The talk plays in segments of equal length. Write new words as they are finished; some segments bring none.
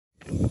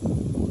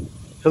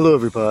Hello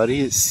everybody,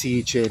 it's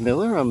CJ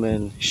Miller. I'm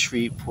in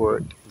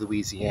Shreveport,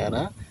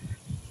 Louisiana,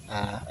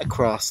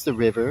 across the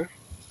river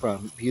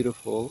from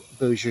beautiful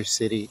Bossier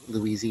City,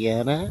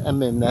 Louisiana.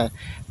 I'm in the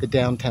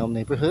downtown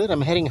neighborhood.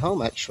 I'm heading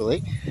home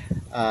actually.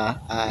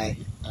 I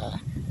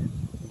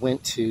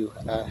went to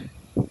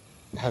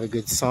have a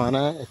good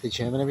sauna at the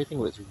gym and everything.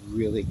 It was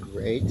really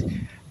great.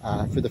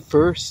 For the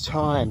first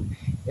time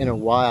in a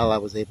while, I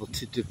was able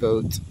to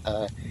devote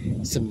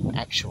some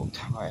actual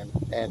time,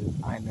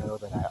 and I know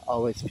that I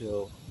always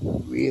feel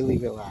really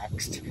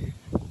relaxed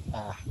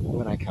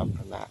when I come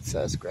from that.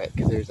 So it's great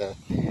because there's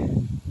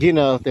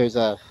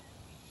uh,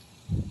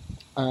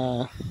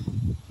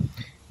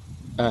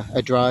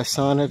 a dry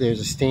sauna, there's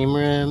a steam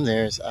room,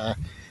 there's a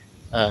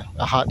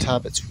hot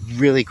tub. It's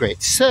really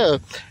great. So,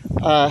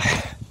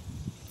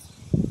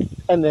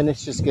 and then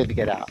it's just good to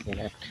get out.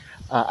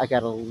 I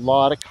got a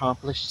lot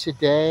accomplished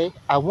today.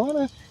 I want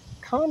to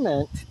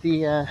comment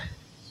you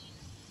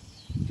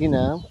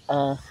know,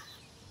 uh,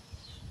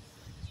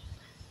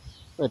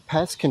 the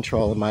pest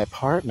control in my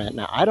apartment.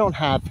 Now, I don't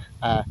have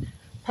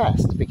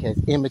pests because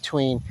in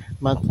between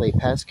monthly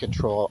pest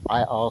control,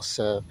 I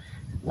also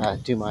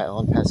do my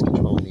own pest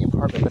control in the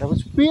apartment. But I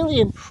was really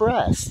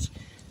impressed.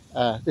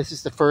 This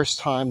is the first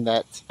time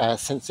that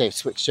since they've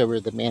switched over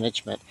the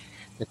management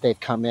that they've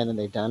come in and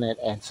they've done it.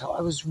 And so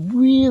I was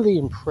really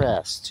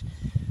impressed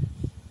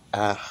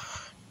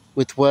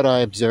with what I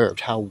observed,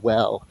 how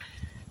well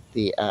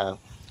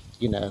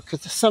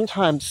because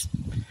sometimes,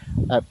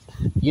 uh,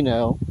 you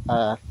know,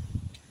 uh,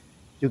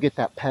 you'll get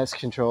that pest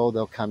control.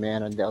 They'll come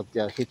in and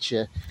they'll hit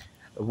you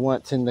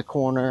once in the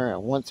corner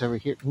and once over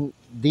here.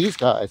 These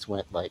guys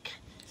went like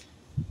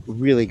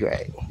really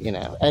great.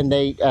 And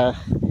they,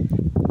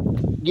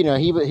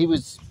 he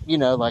was,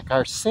 like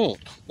our sink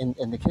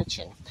in the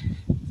kitchen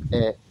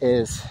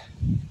is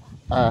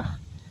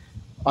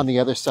on the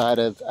other side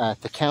of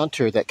the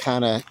counter that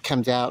kind of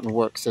comes out and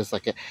works as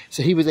like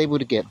so he was able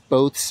to get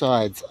both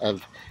sides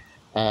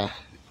uh,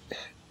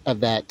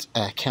 of that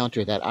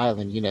counter, that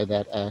island,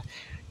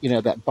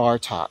 that bar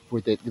top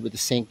where the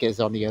sink is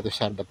on the other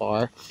side of the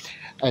bar.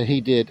 And he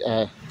did,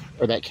 or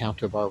that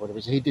counter bar, whatever.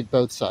 So he did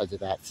both sides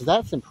of that. So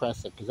that's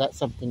impressive because that's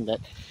something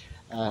that,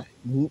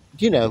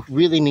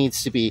 really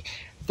needs to be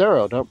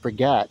thorough. Don't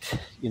forget,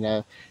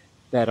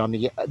 that on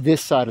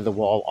this side of the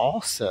wall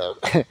also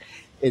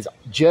is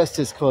just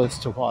as close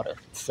to water.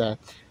 So,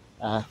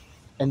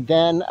 and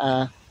then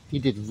he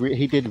did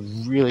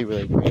really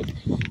really great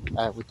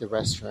with the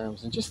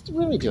restrooms and just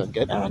really doing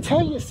good. And I'll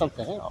tell you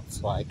something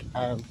else. Like,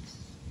 I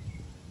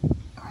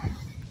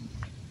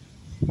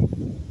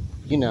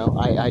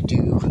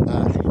do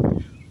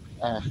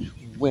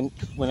when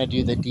I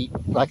do the deep,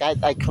 like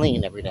I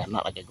clean every day. I'm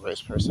not like a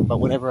gross person, but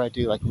whenever I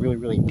do like really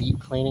really deep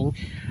cleaning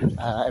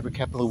every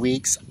couple of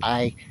weeks,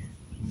 I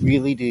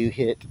really do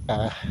hit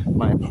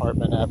my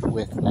apartment up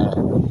with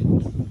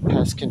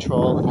pest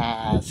control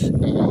as a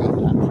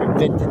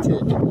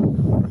preventative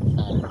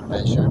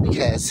measure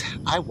because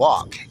I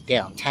walk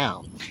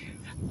downtown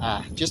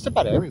just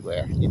about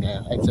everywhere,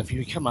 and so if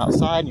you come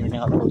outside and you're an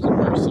outdoorsy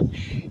person,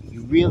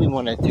 you really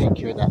want to take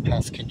care of that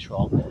pest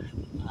control.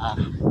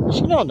 But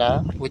you don't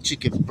know what you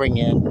could bring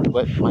in,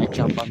 what might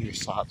jump on your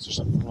socks or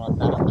something like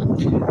that. But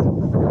that's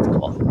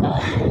cool.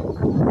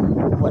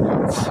 What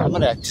else? I'm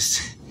gonna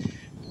just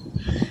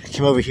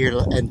come over here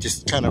and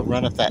just kind of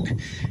run up that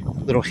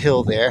little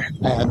hill there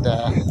and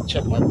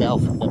check my bell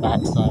from the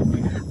backside.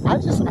 I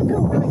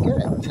feel really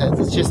good because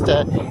it's just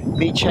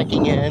me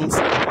checking in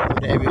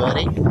to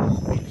everybody,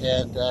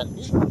 and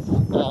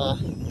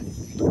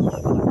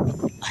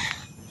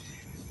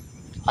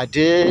I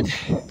did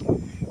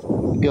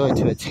go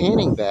into a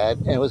tanning bed,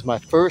 and it was my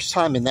first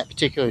time in that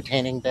particular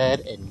tanning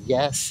bed, and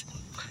yes,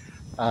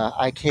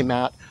 I came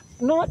out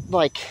not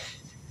like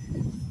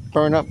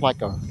burn up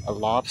like a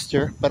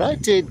lobster, but I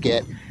did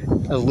get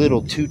a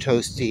little too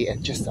toasty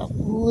and just a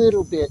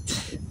little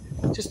bit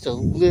of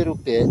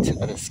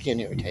a skin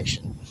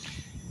irritation,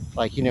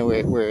 like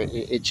where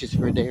it itches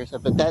for a day or so.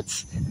 But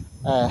that's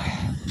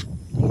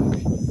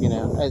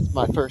it's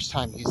my first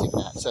time using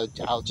that, so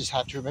I'll just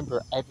have to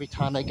remember every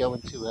time I go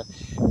into a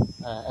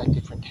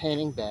different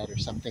tanning bed or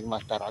something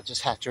like that, I'll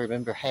just have to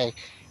remember, hey,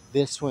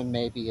 this one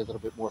may be a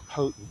little bit more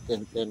potent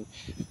than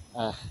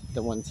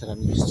the ones that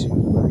I'm used to,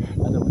 or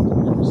other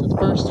ones. So the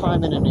first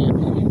time in a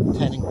new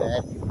tanning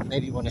bed,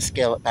 maybe you want to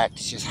scale it back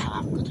to just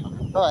half the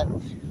time. But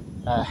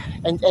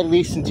and at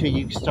least until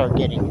you start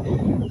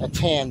getting a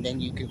tan, then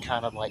you can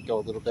kind of like go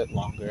a little bit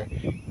longer,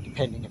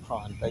 depending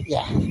upon. But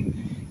yeah,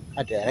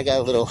 I did. I got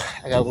a little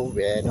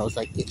red, and I was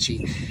like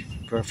itchy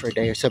for a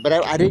day or so. But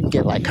I didn't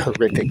get like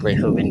horrifically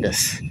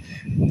horrendous.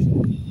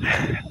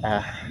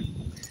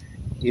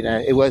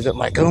 It wasn't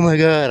like, oh my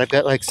god, I've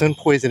got like sun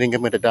poisoning,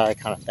 I'm gonna die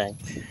kind of thing.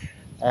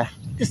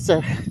 Just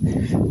a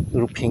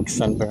little pink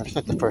sunburn. It's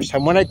not the first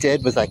time. What I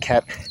did was I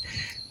kept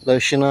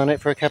lotion on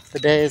it for a couple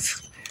of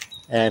days,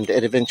 and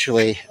it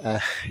eventually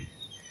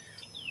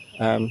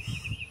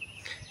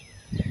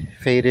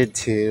faded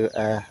to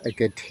a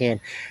good tan.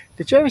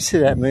 Did you ever see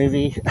that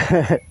movie?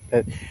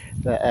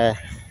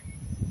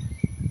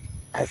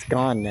 It's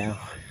gone now.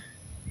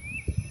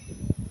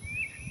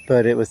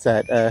 But it was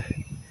that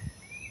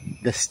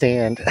the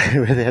stand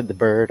where they had the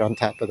bird on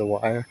top of the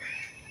wire.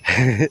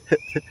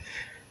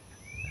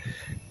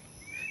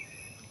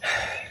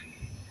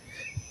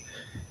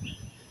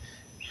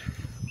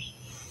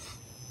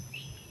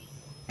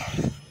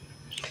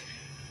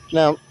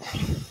 Now,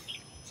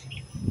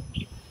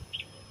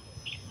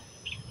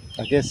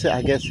 I guess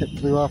it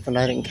flew off and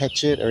I didn't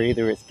catch it, or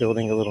either it's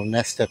building a little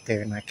nest up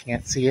there and I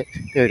can't see it.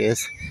 There it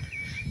is.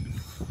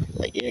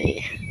 Like,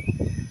 yay.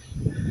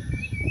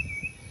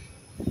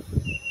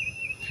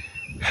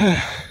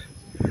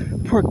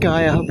 Poor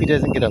guy, I hope he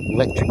doesn't get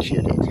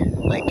electrocuted.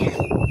 Like,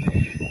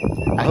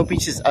 I hope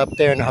he's just up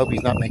there and I hope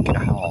he's not making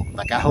a home.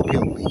 Like, I hope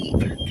he'll leave,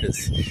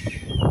 because...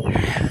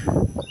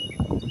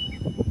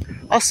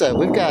 Also,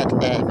 we've got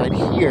right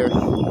here,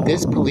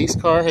 this police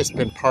car has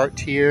been parked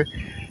here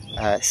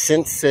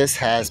since this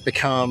has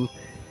become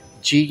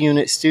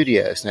G-Unit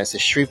Studios. And that's the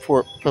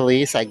Shreveport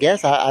Police. I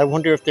guess, I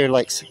wonder if they're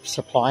like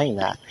supplying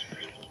that.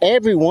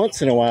 Every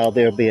once in a while,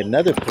 there'll be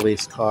another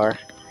police car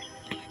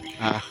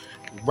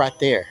right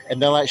there.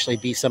 And there'll actually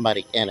be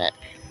somebody in it.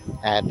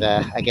 And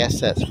I guess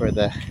that's for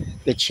the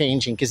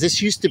changing. Because this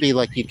used to be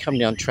like you'd come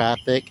down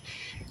traffic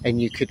and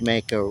you could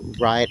make a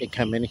right and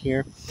come in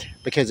here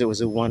because it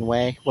was a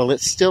one-way. Well,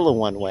 it's still a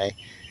one-way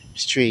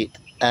street.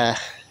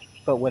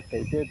 But what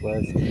they did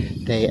was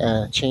they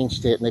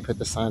changed it and they put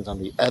the signs on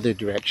the other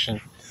direction.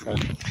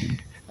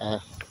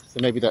 So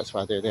maybe that's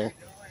why they're there.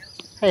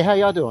 Hey, how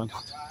y'all doing?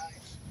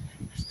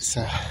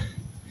 So,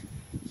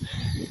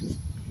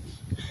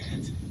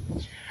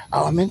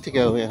 oh, I meant to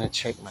go in and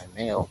check my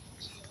mail.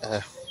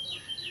 I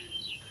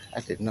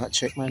did not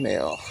check my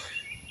mail.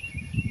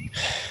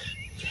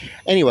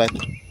 Anyway,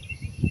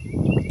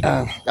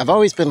 I've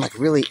always been like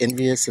really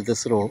envious of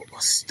this little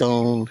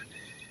stone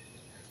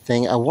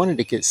thing. I wanted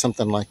to get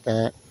something like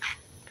that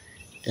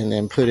and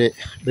then put it,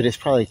 but it's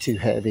probably too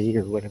heavy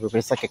or whatever, but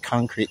it's like a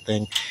concrete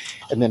thing,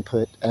 and then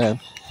put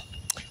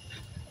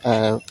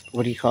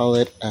what do you call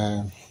it,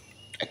 a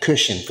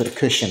cushion, put a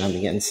cushion on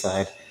the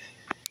inside.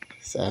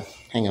 So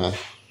hang on,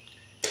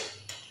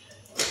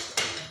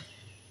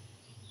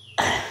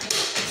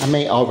 I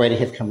may already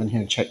have come in here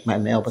and checked my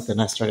mail, but then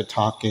I started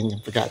talking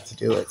and forgot to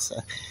do it, so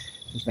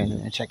I just ran in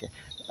there and check it.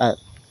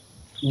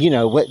 You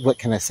know, what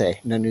can I say?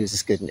 No news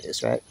is good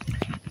news, right?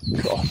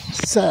 Cool.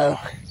 So,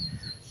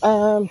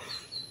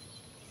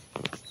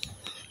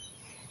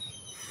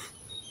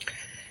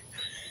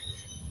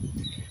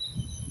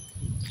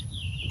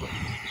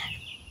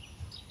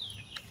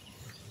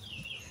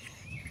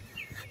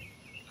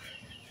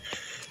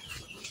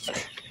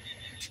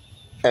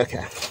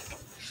 okay.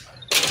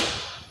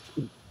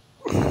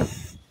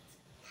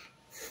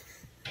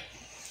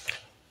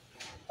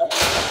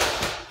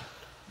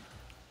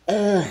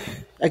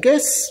 I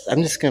guess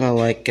I'm just gonna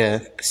like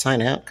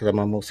sign out because I'm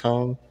almost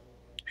home.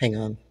 Hang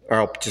on, or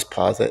I'll just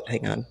pause it.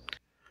 Hang on.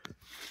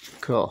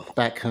 Cool,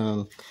 back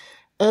home.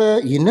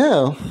 You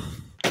know,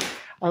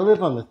 I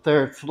live on the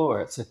 3rd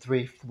floor. It's a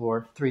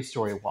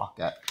 3-story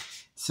walk-up.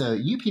 So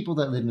you people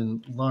that live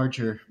in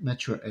larger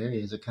metro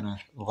areas are gonna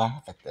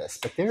laugh at this,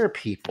 but there are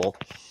people,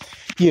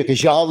 yeah,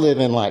 because y'all live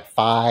in like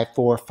 5,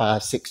 4,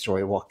 5,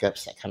 6-story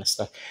walk-ups, that kind of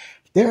stuff.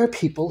 There are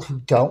people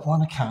who don't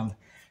want to come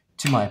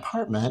to my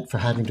apartment for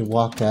having to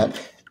walk up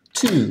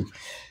 2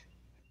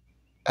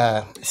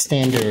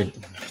 standard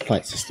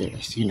flights of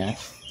stairs, you know.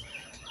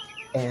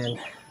 And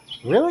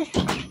really,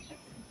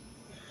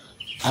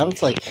 I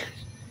was like,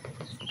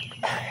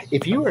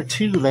 if you are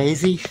too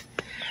lazy,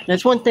 and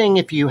it's one thing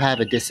if you have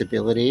a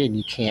disability and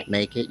you can't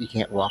make it, you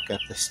can't walk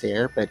up the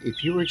stair, but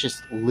if you were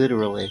just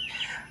literally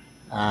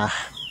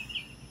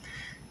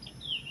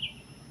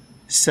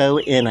so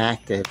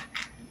inactive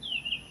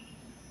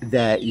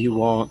that you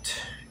won't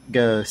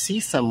go see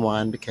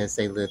someone because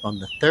they live on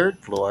the 3rd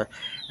floor,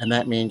 and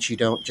that means you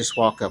don't just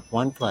walk up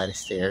 1 flight of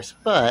stairs,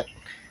 but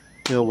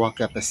you'll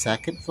walk up a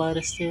 2nd flight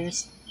of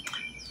stairs.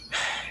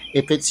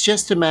 If it's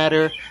just a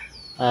matter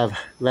of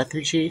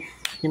lethargy,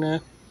 you know,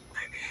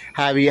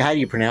 how do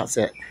you pronounce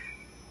it?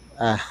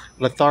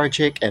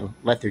 Lethargic and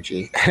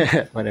lethargy,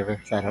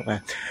 whatever, I don't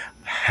know.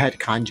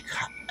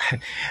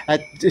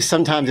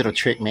 Sometimes it'll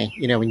trick me,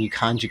 you know, when you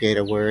conjugate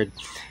a word.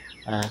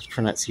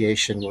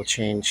 Pronunciation will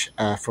change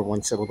from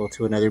one syllable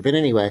to another. But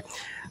anyway,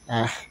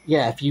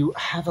 yeah, if you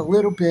have a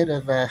little bit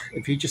of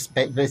if you just,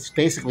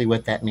 basically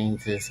what that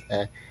means is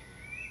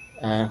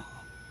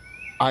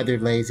either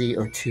lazy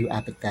or too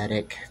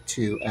apathetic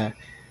to,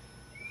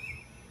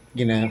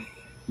 you know,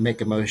 make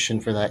a motion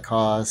for that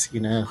cause, you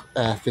know,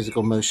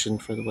 physical motion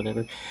for the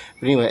whatever.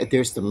 But anyway,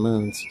 there's the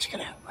moon, so check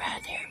it out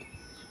right there.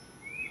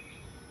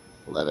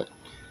 Love it.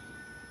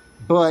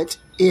 But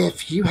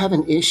if you have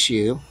an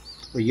issue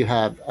where you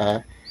have,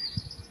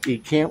 you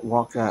can't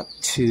walk up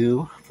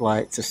 2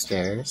 flights of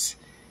stairs,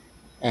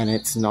 and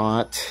it's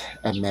not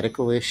a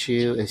medical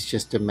issue, it's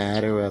just a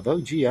matter of, oh,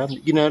 gee,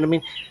 you know what I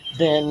mean?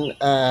 Then,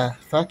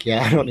 fuck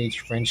yeah, I don't need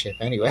your friendship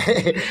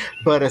anyway.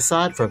 But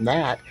aside from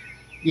that,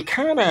 you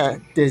kind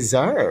of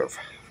deserve,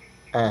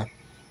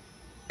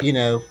 you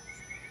know,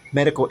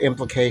 medical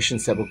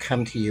implications that will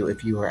come to you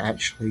if you are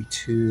actually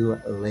too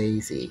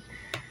lazy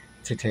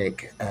to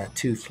take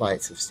 2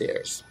 flights of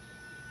stairs.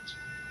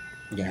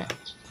 Yeah.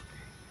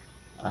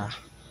 Uh,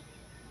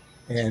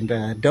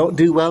 and don't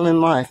do well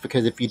in life,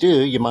 because if you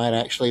do, you might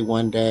actually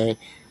one day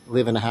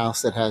live in a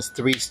house that has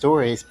 3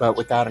 stories but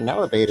without an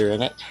elevator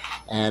in it.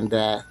 And,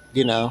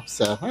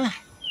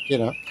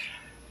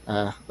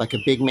 like a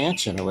big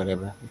mansion or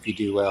whatever, if you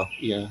do well.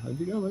 Yeah. I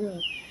think, oh my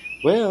God.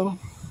 Well,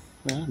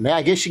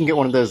 I guess you can get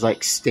one of those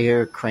like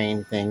stair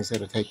crane things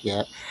that'll take you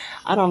up.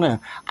 I don't know.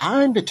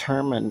 I'm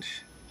determined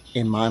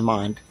in my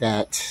mind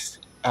that,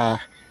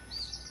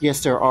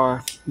 yes, there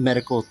are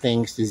medical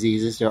things,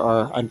 diseases. There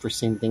are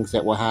unforeseen things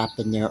that will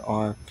happen.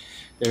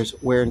 There's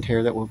wear and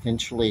tear that will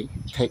eventually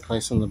take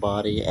place in the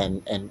body,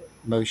 and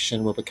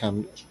motion will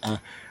become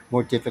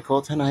more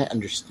difficult. And I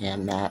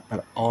understand that,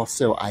 but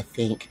also I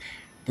think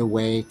the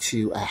way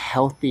to a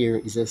healthier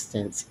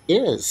existence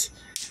is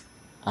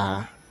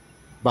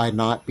by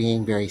not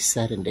being very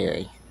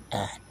sedentary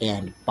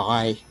and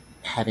by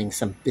having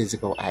some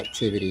physical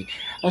activity,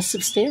 a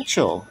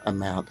substantial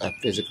amount of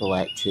physical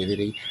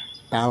activity,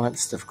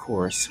 balanced, of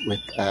course,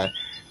 with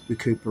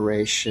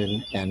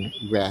recuperation and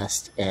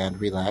rest and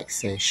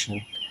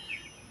relaxation,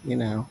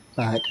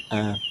 But,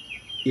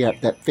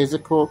 that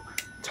physical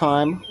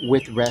time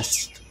with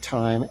rest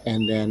time,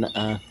 and then,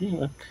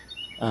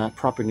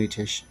 proper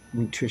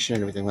nutrition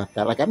and everything like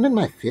that. Like, I'm in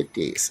my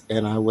 50s,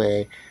 and I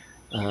weigh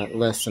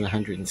less than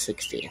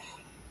 160,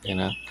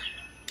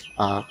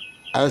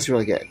 That was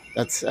really good.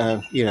 That's,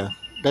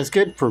 that's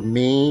good for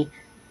me.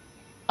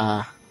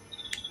 I'm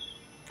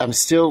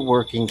still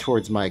working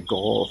towards my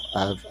goal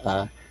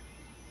of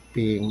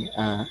being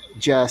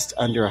just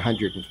under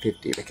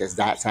 150, because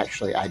that's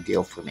actually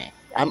ideal for me.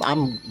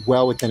 I'm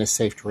well within a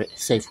safe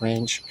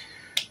range,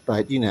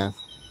 but yeah.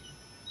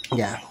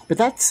 But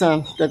that's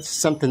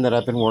something that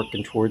I've been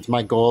working towards.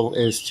 My goal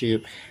is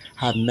to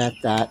have met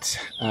that,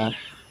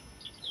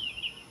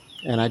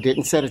 and I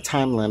didn't set a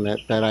time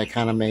limit, but I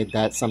kind of made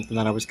that something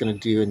that I was going to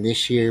do in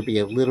this year, be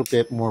a little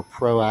bit more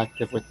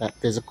proactive with that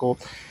physical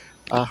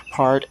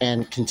part,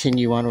 and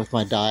continue on with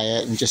my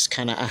diet. And just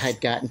kind of, I had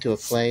gotten to a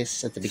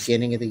place at the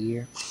beginning of the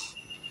year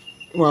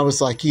where I was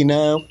like,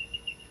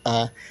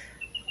 I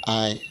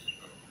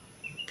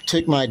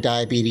took my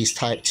diabetes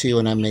type 2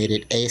 and I made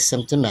it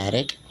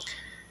asymptomatic,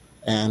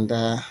 and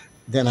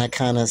then I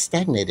kind of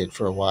stagnated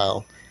for a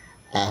while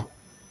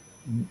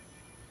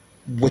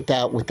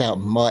without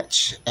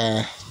much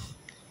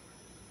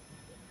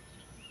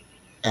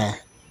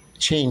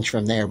change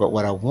from there. But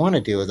what I want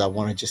to do is I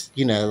want to just,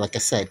 like I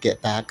said,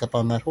 get back up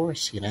on that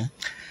horse,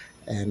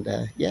 and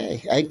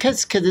yay.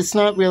 Because it's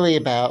not really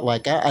about,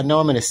 like, I know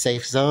I'm in a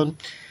safe zone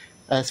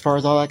as far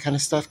as all that kind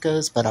of stuff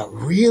goes, but I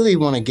really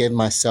want to give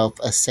myself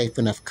a safe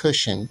enough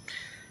cushion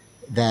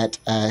that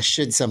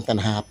should something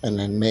happen,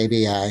 and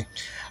maybe I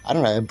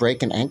don't know,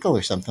 break an ankle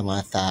or something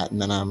like that,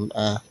 and then I'm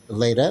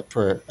laid up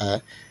for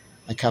a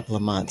couple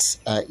of months.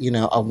 I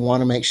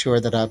want to make sure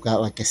that I've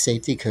got like a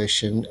safety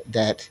cushion,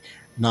 that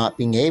not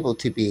being able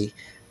to be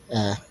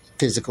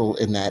physical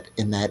in that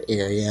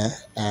area,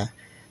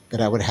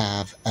 that I would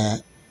have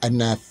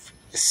enough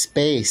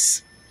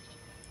space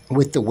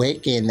with the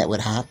weight gain that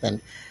would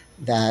happen,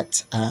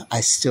 that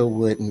I still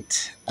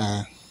wouldn't,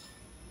 that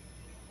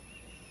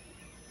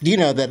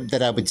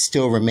I would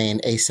still remain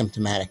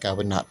asymptomatic. I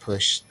would not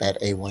push that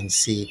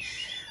A1C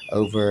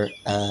over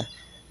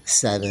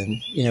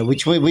 7,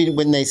 which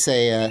when they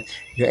say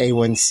your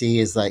A1C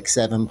is like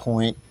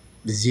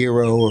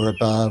 7.0 or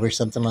above or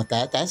something like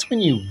that, that's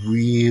when you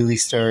really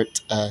start,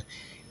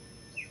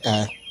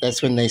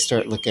 that's when they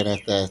start looking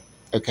at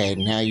okay,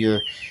 now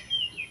you're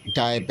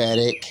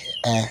diabetic,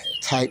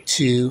 type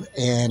 2,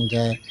 and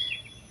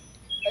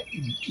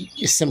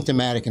you're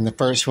symptomatic, and the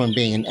first one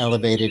being an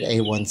elevated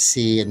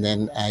A1C, and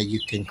then you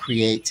can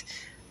create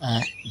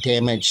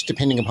damage,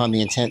 depending upon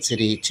the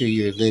intensity, to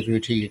your liver,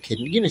 to your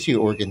kidney, to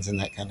your organs and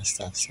that kind of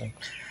stuff. So,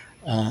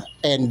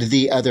 and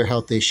the other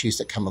health issues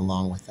that come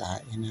along with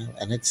that,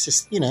 and it's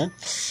just,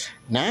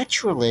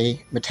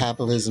 naturally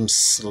metabolism's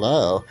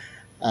slow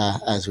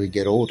as we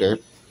get older,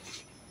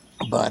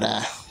 but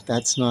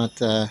that's not,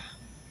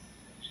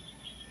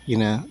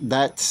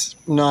 that's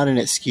not an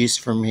excuse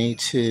for me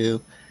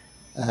to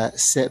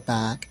sit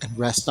back and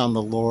rest on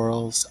the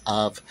laurels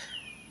of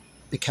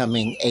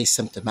becoming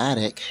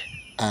asymptomatic.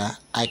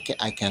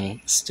 I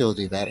can still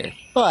do better,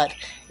 but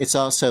it's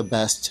also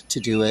best to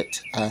do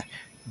it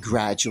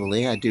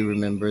gradually. I do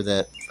remember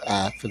that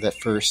for the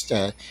first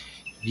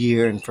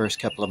year and first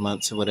couple of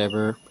months or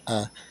whatever,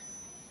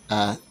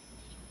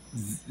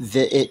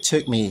 it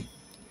took me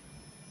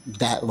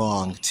that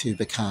long to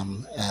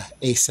become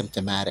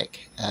asymptomatic.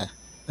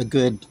 A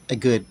good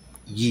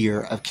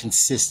year of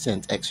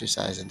consistent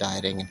exercise and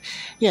dieting, and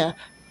yeah,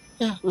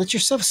 let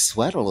yourself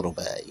sweat a little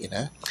bit,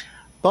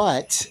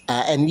 But,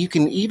 and you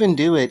can even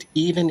do it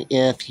even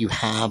if you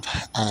have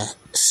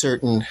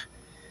certain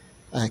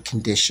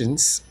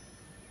conditions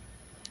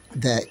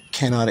that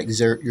cannot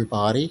exert your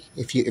body.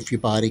 If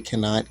your body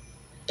cannot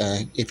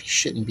if you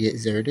shouldn't be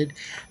exerted,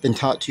 then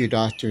talk to your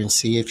doctor and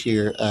see if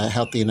you're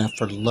healthy enough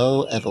for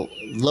low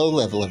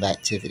level of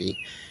activity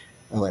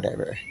or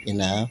whatever.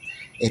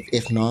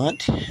 If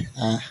not,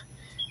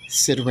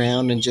 sit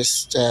around and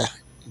just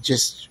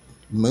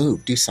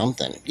move, do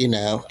something.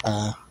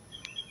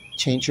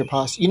 Change your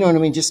posture. You know what I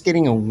mean? Just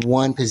getting in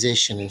one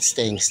position and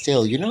staying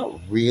still. You're not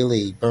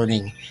really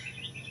burning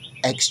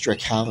extra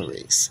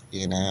calories.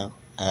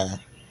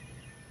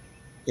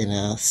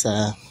 So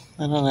I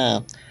don't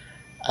know.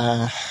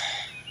 Uh,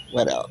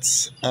 what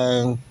else?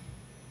 I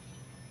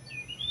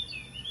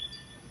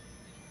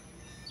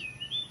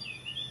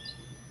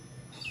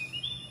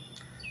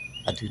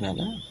do not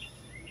know.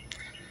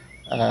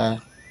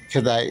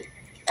 Because I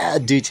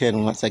do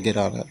tend, once I get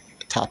on a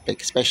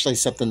topic, especially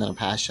something that I'm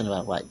passionate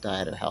about, like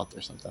diet or health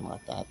or something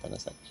like that, then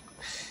it's like,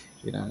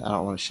 I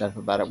don't want to shut up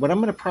about it. What I'm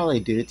going to probably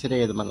do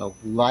today is I'm going to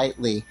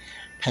lightly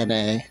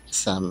penne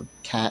some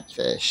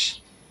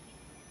catfish,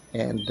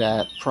 and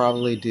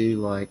probably do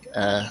like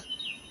a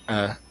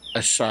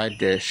side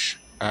dish,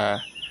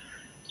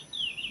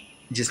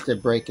 just to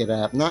break it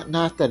up.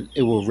 Not that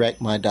it will wreck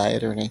my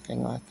diet or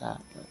anything like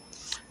that, but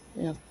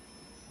yeah.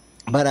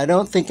 But I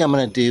don't think I'm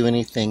going to do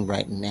anything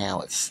right now.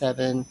 It's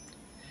 7,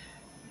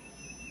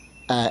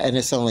 and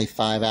it's only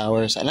 5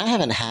 hours, and I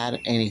haven't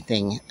had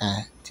anything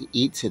to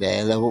eat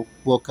today. I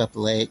woke up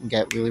late and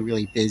got really,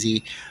 really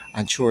busy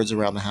on chores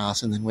around the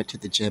house, and then went to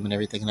the gym and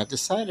everything. And I've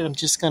decided I'm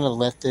just going to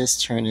let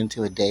this turn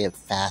into a day of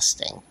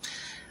fasting.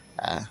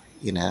 Uh,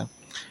 you know,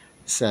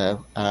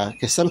 so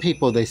because some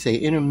people, they say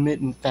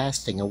intermittent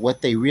fasting, and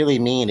what they really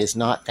mean is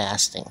not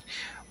fasting.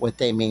 What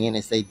they mean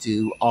is they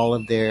do all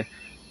of their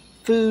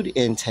food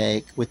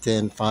intake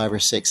within 5 or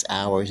 6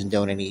 hours and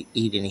don't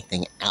eat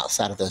anything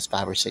outside of those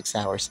 5 or 6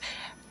 hours.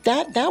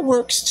 That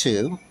works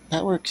too.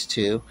 That works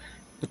too,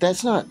 but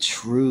that's not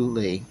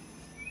truly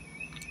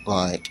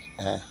like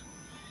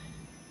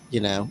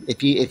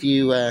if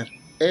you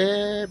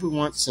every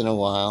once in a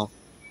while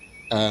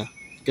uh,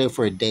 go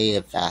for a day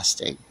of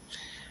fasting,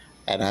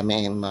 and I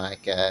mean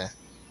like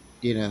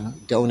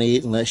don't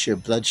eat unless your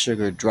blood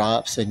sugar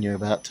drops and you're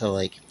about to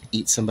like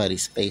eat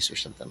somebody's face or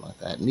something like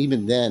that. And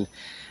even then,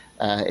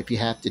 if you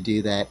have to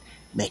do that,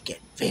 make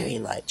it very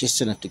light,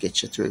 just enough to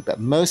get you through. But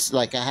most,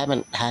 like, I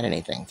haven't had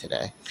anything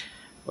today.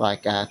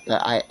 Like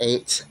I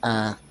ate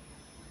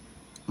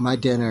my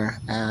dinner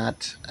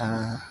at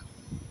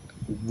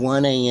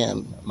 1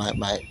 a.m.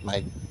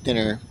 My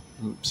dinner,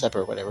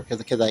 supper, whatever,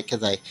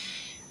 because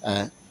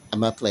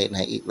I'm up late and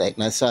I eat late,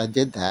 and so I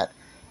did that,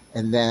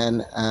 and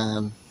then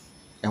and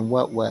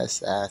what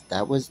was that?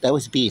 That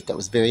was beef. That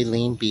was very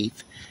lean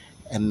beef,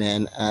 and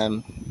then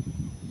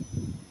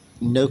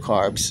no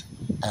carbs,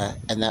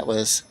 and that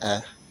was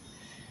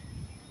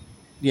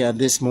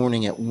this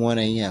morning at 1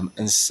 a.m.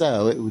 And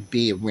so it would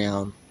be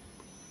around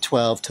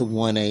 12 to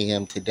 1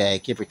 a.m.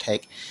 today, give or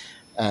take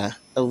a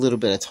little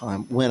bit of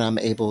time, when I'm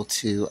able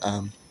to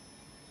um,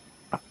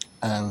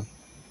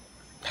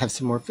 have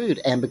some more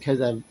food. And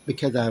because I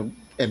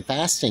am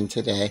fasting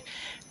today,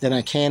 then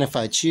I can, if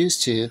I choose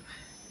to,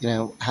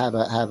 have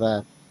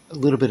a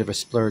little bit of a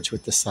splurge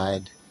with the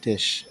side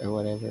dish or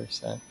whatever.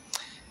 So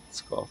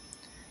it's cool.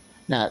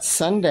 Now,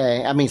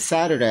 Saturday,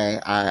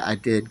 I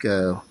did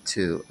go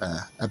to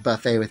a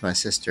buffet with my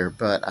sister,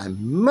 but I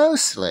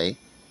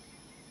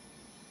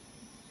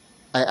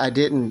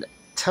didn't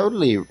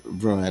totally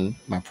ruin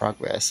my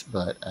progress,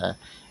 but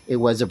it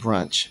was a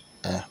brunch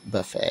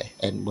buffet.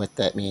 And what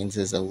that means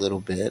is a little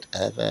bit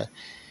of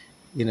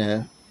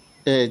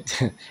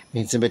it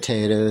means some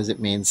potatoes, it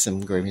means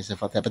some gravy and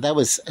stuff like that. But that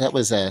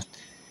was a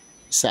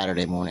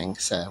Saturday morning,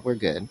 so we're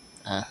good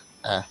on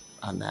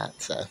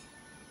that. So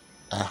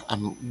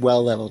I'm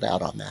well leveled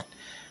out on that.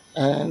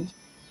 Um,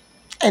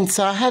 and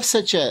so I have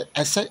such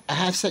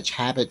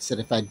habits that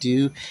if I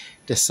do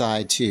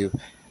decide to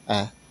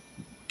uh,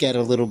 get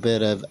a little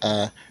bit of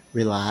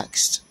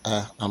relaxed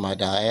on my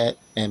diet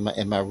and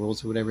my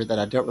rules or whatever, that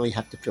I don't really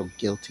have to feel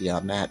guilty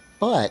on that.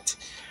 But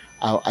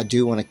I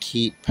do want to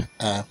keep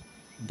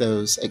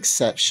those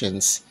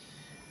exceptions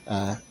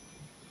uh,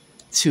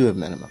 to a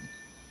minimum.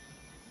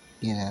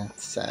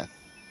 So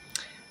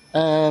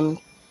um,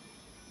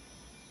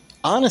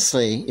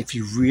 honestly, if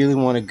you really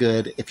want a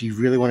good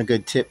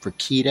tip for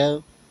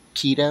keto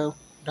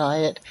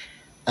diet,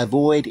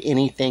 avoid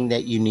anything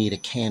that you need a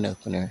can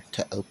opener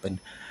to open.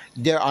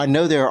 I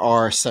know there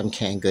are some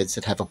canned goods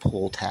that have a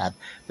pull tab,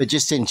 but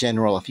just in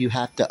general, if you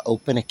have to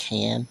open a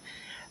can,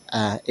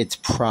 it's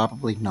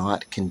probably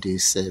not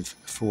conducive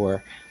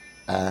for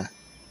uh,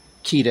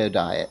 keto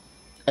diet.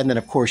 And then,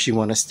 of course, you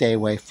want to stay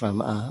away from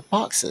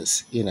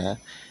boxes.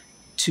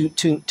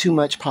 Too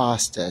much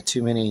pasta,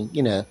 too many,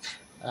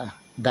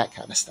 that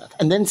kind of stuff.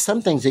 And then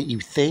some things that you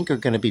think are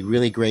going to be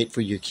really great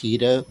for your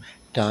keto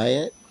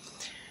diet,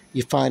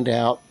 you find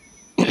out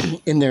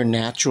in their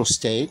natural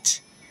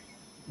state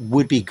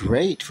would be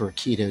great for a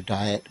keto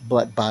diet,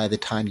 but by the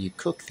time you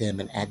cook them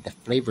and add the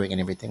flavoring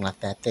and everything like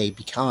that, they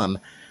become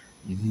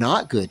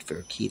not good for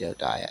a keto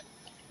diet.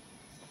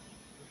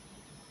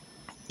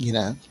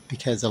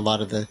 Because a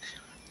lot of the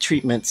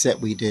treatments that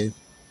we do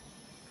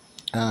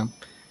um,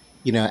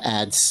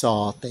 add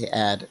salt. They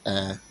add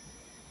uh,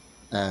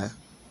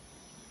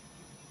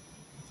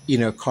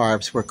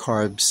 carbs where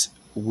carbs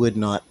would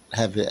not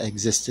have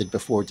existed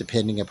before,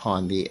 depending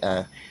upon the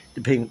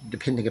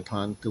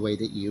way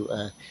that you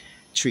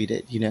treat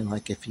it.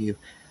 Like if you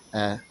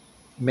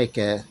make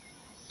a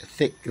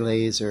thick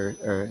glaze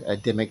or a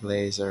demi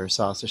glaze or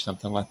sauce or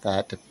something like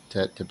that to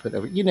put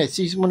over. So you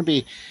just want to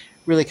be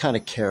really kind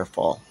of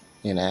careful.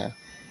 And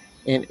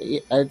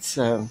it's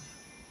I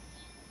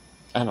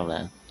don't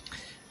know.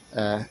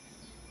 Uh,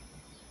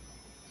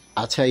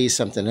 I'll tell you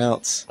something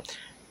else.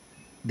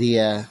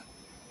 The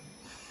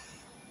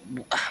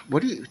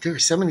what do you? There are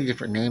so many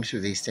different names for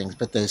these things,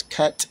 but those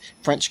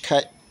French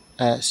cut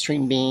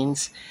string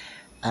beans,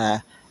 uh,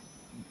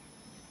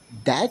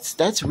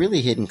 that's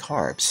really hidden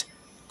carbs.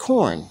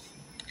 Corn,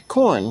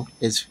 corn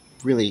is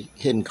really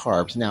hidden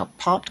carbs. Now,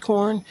 popped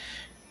corn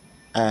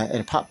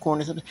and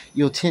popcorn or something,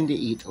 you'll tend to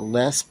eat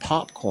less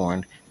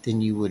popcorn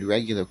than you would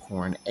regular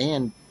corn,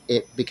 and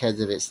it, because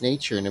of its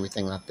nature and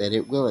everything like that,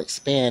 it will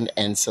expand,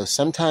 and so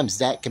sometimes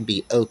that can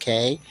be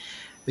okay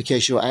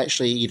because you'll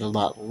actually eat a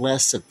lot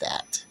less of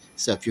that.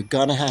 So if you're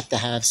gonna have to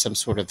have some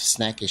sort of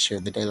snack issue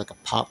in the day, like a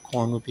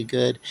popcorn would be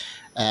good.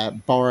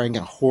 Barring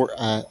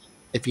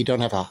if you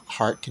don't have a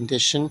heart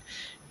condition,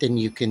 then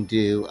you can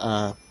do,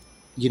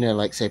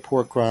 like say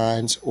pork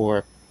rinds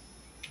or,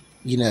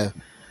 you know,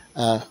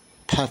 uh,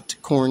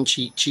 puffed corn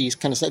cheese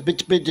kind of stuff.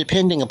 But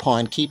depending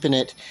upon keeping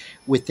it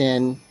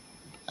within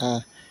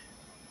uh,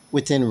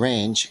 within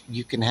range,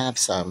 you can have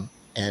some,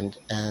 and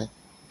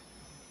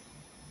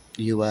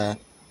you and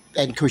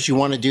of course you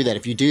want to do that.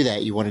 If you do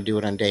that, you want to do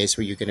it on days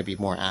where you're going to be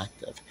more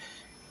active,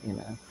 you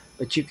know.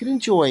 But you can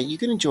enjoy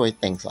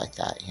things like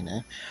that,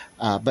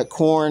 But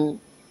corn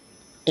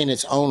in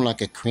its own,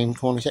 like a cream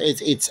corn,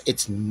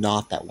 it's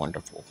not that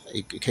wonderful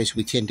because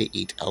we tend to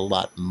eat a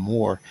lot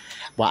more.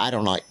 Well, I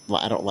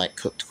don't like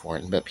cooked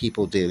corn, but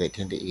people do. They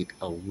tend to eat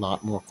a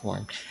lot more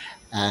corn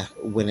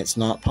when it's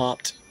not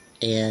popped,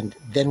 and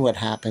then what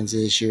happens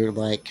is you're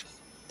like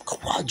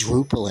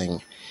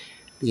quadrupling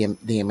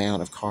the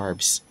amount of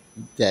carbs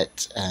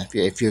that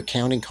if you're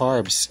counting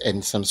carbs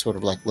in some sort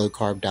of like low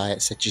carb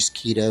diet such as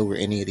keto or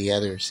any of the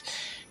others,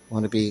 you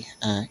want to be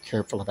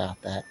careful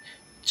about that.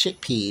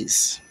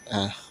 Chickpeas,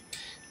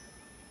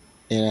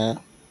 you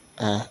know,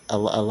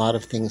 a lot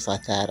of things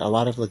like that, a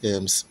lot of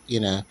legumes,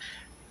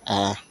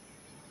 uh,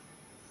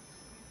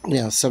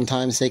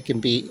 sometimes they can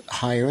be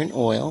higher in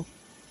oil,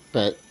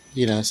 but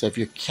so if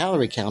you're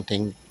calorie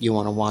counting, you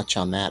want to watch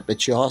on that,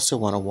 but you also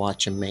want to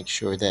watch and make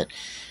sure that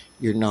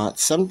you're not.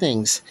 Some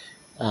things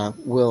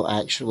will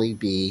actually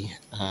be,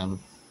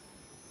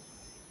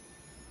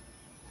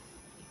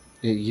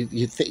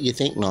 you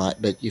think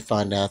not, but you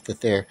find out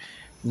that they're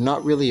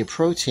not really a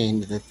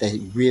protein, that they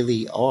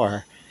really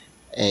are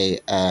a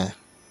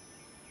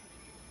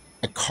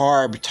a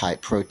carb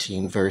type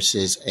protein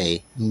versus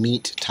a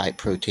meat type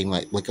protein,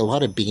 like a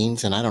lot of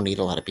beans. And I don't eat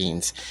a lot of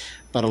beans,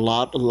 but a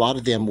lot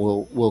of them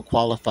will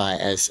qualify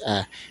as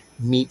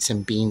meats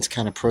and beans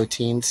kind of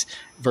proteins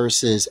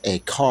versus a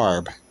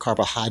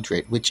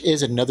carbohydrate, which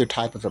is another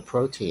type of a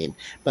protein.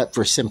 But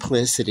for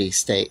simplicity's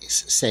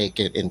sake,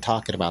 in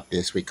talking about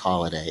this, we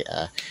call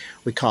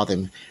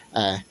them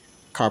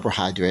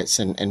carbohydrates,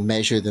 and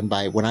measure them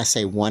by, when I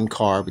say one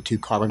carb or two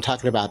carb, I'm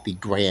talking about the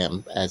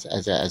gram as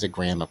a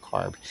gram of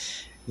carb,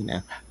 you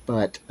know,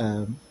 but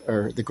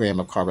or the gram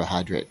of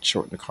carbohydrate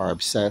shortened to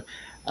carbs. So,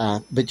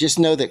 but just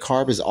know that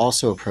carb is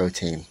also a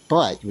protein.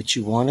 But what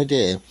you want to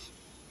do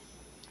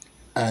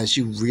is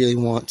you really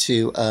want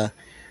to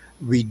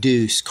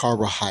reduce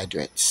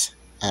carbohydrates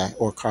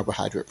or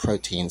carbohydrate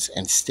proteins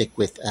and stick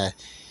with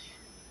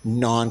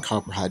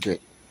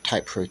non-carbohydrate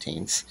type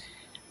proteins.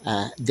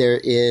 There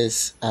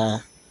is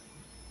a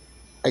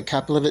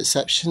couple of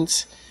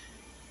exceptions,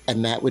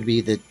 and that would be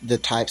the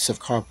types of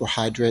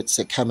carbohydrates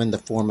that come in the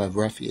form of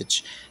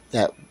refuge,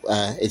 that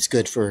it's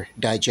good for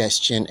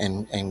digestion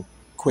and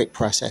quick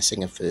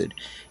processing of food,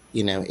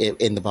 in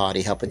the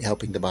body,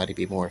 helping the body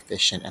be more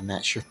efficient, and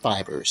that's your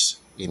fibers.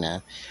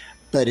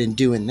 But in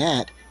doing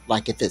that,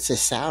 like if it's a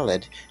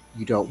salad,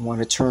 you don't want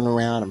to turn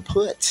around and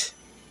put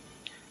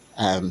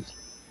um,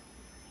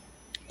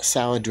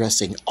 salad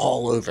dressing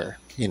all over,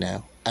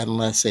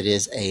 unless it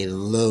is a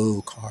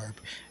low carb,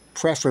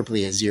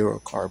 preferably a zero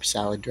carb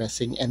salad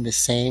dressing. And the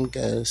same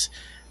goes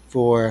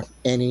for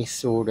any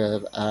sort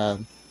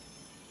of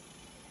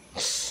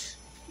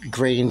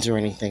grains or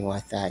anything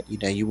like that.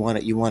 You want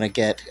to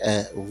get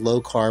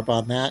low carb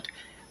on that,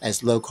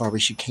 as low carb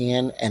as you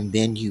can, and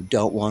then you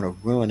don't want to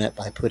ruin it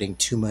by putting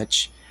too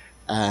much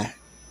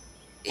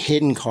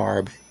hidden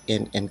carb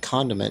in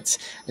condiments,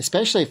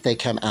 especially if they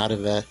come out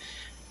of a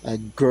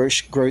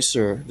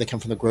grocer. They come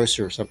from the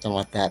grocer or something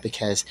like that,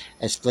 because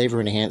as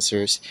flavor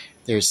enhancers,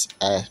 there's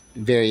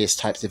various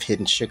types of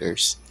hidden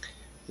sugars,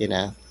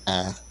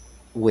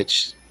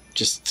 which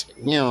just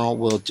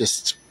will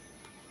just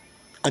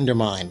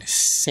undermine,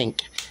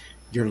 sink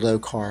your low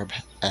carb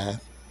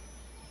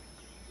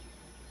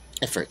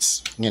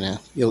efforts.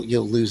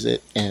 You'll lose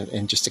it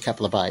in just a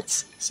couple of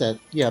bites. So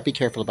yeah, be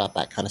careful about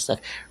that kind of stuff.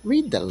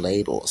 Read the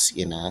labels.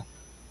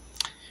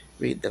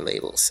 Read the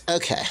labels.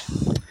 Okay,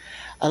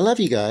 I love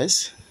you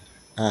guys.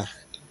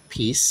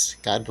 Peace.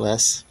 God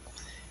bless.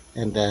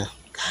 And I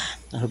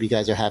hope you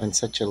guys are having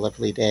such a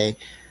lovely day.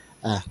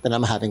 That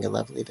I'm having a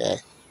lovely day.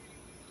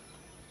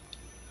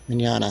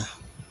 Manana.